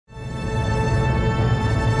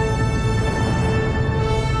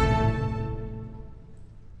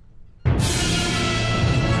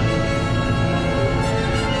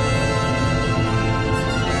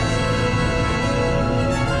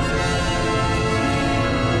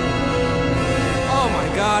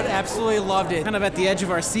out, absolutely loved it. Kind of at the edge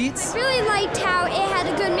of our seats. I really liked how it had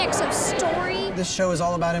a good mix of story. This show is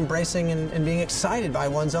all about embracing and being excited by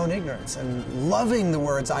one's own ignorance and loving the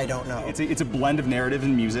words I don't know. It's a blend of narrative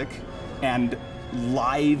and music and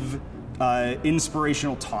live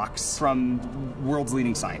inspirational talks from world's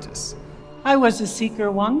leading scientists. I was a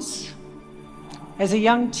seeker once. As a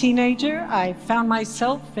young teenager, I found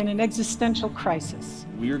myself in an existential crisis.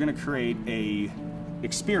 We are going to create a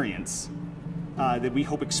experience that we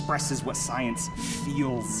hope expresses what science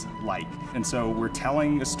feels like. And so we're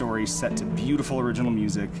telling a story set to beautiful original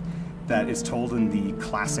music that is told in the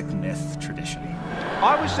classic myth tradition.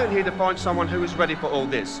 I was sent here to find someone who was ready for all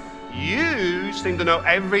this. You seem to know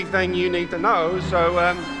everything you need to know, so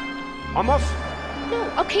I'm off.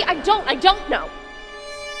 No, okay, I don't know.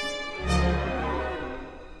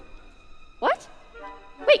 What?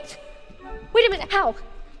 Wait a minute, how?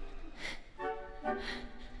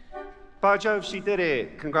 By Jove, she did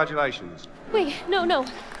it. Congratulations. Wait, no.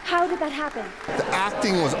 How did that happen? The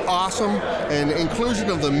acting was awesome, and the inclusion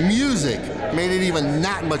of the music made it even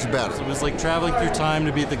that much better. It was like traveling through time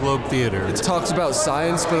to be at the Globe Theater. It talks about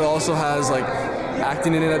science, but it also has like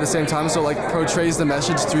acting in it at the same time, so like portrays the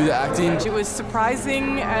message through the acting. It was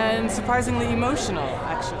surprising and surprisingly emotional,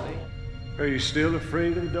 actually. Are you still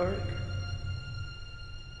afraid of the dark?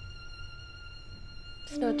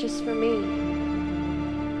 It's not just for me.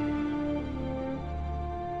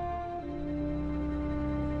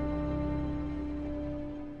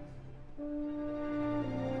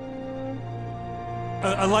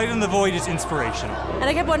 A Light in the Void is inspirational. And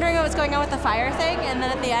I kept wondering what was going on with the fire thing, and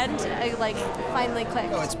then at the end, I finally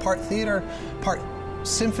clicked. Oh, it's part theater, part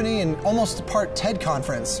symphony, and almost part TED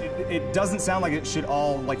conference. It doesn't sound like it should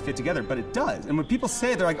all fit together, but it does. And when people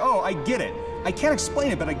say it, they're like, oh, I get it. I can't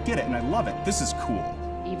explain it, but I get it, and I love it. This is cool.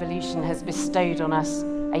 Evolution has bestowed on us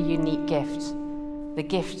a unique gift, the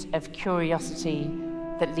gift of curiosity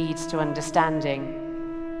that leads to understanding.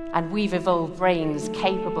 And we've evolved brains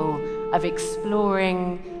capable of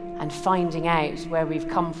exploring and finding out where we've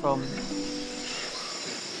come from.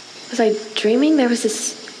 Was I dreaming? There was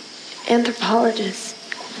this anthropologist.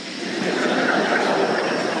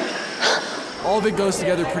 All of it goes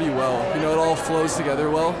together pretty well. You know, it all flows together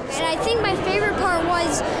well. And I think my favorite part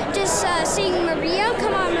was just seeing Maria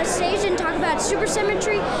come on the stage and talk about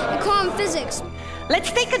supersymmetry and quantum physics.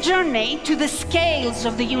 Let's take a journey to the scales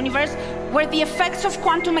of the universe where the effects of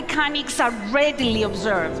quantum mechanics are readily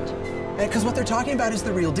observed. Because what they're talking about is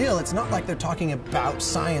the real deal. It's not like they're talking about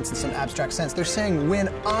science in some abstract sense. They're saying, when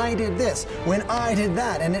I did this, when I did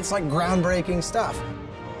that, and it's like groundbreaking stuff.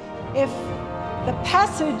 If the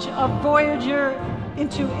passage of Voyager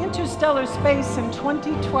into interstellar space in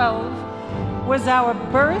 2012 was our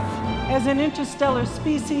birth as an interstellar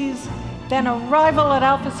species, then arrival at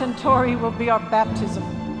Alpha Centauri will be our baptism.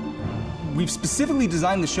 We've specifically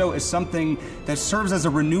designed the show as something that serves as a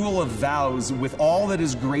renewal of vows with all that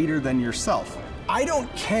is greater than yourself. I don't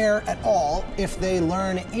care at all if they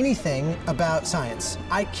learn anything about science.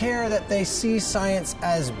 I care that they see science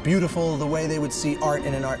as beautiful the way they would see art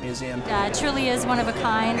in an art museum. It truly is one of a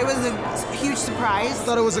kind. It was a huge surprise. I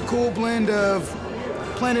thought it was a cool blend of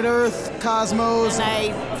planet Earth, cosmos. And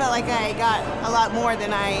I felt like I got a lot more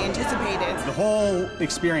than I anticipated. The whole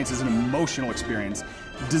experience is an emotional experience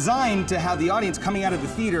designed to have the audience coming out of the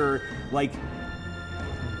theater like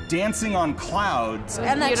dancing on clouds.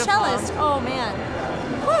 And that beautiful. cellist, oh man.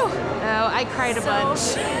 Whew. Oh, I cried a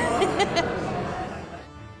bunch.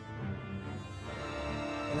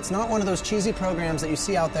 And it's not one of those cheesy programs that you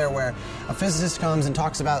see out there where a physicist comes and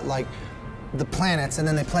talks about like the planets and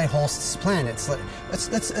then they play Holst's planets. Like,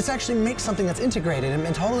 let's actually make something that's integrated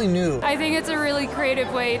and totally new. I think it's a really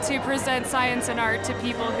creative way to present science and art to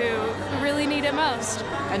people who really need it most.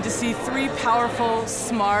 And to see three powerful,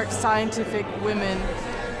 smart, scientific women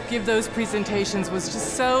give those presentations was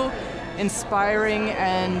just so inspiring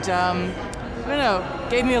and, I don't know,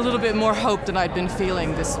 gave me a little bit more hope than I'd been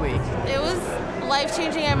feeling this week. It was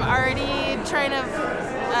life-changing. I'm already trying to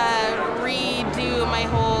redo my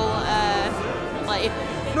whole life.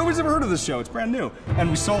 Nobody's ever heard of this show. It's brand new. And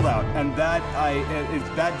we sold out. And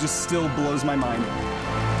that just still blows my mind.